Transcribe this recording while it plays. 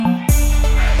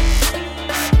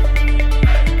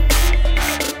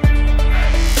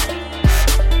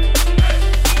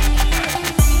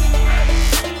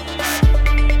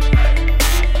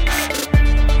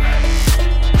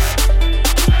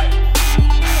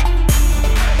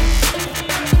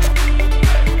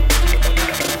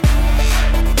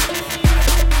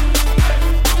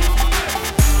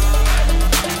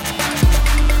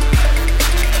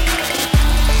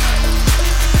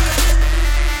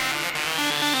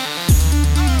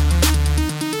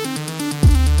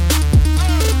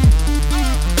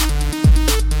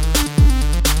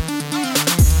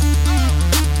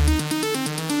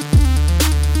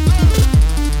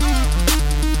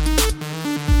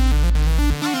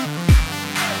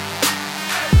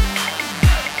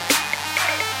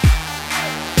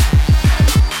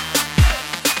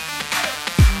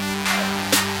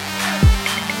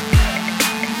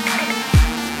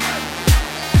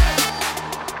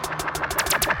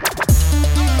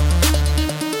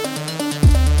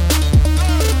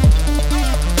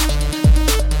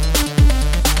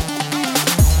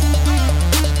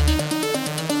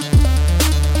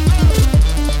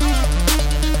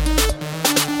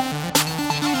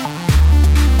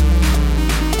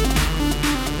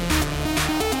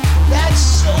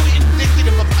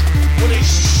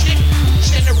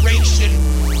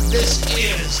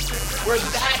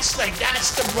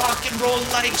roll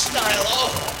lifestyle. Oh,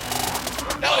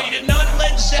 no, you did not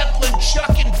Led Zeppelin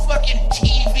chucking fucking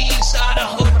TVs out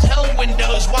of hotel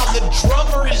windows while the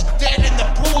drummer is dead in the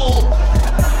pool.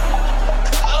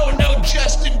 Oh, no,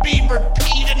 Justin Bieber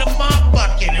peed in a mop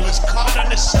bucket. It was caught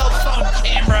on a cell phone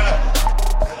camera.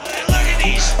 Look at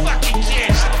these fucking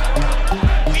kids.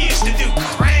 We used to do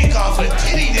crank off of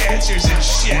titty dancers and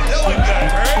shit. No one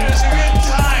got hurt. It was a good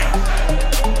time.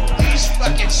 These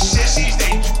fucking sissies,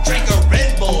 they drink a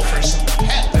Red Bull for some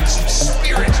pep and some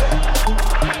spirit.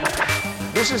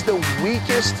 This is the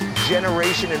weakest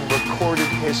generation in recorded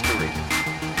history.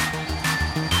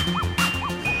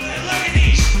 Look at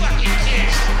these fucking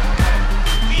kids.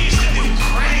 We used to do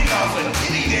crank off of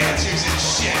titty dancers and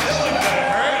shit. No one got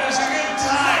hurt. It was a good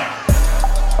time.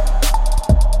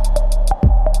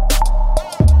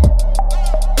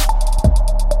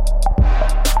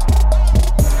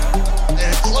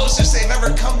 Closest they've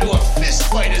ever come to a fist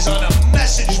fight is on a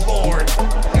message board.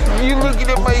 You looking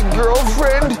at my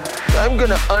girlfriend? I'm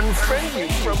gonna unfriend you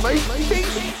from my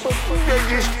Facebook. I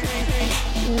just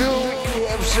knew you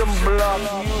have some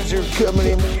blocked user coming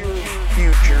in your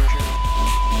future.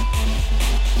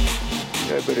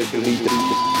 I better delete the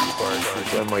part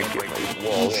because I might get my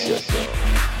wall shut down.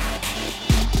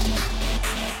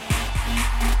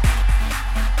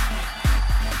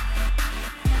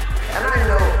 And I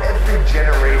know every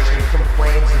generation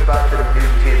complains about the new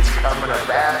kids coming up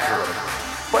after them.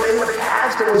 But in the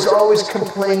past, it was always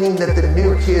complaining that the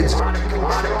new kids...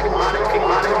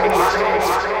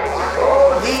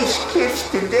 Oh, these kids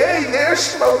today, they're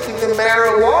smoking the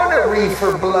marijuana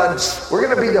reefer blunts. We're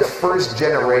going to be the first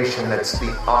generation that's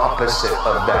the opposite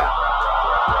of that.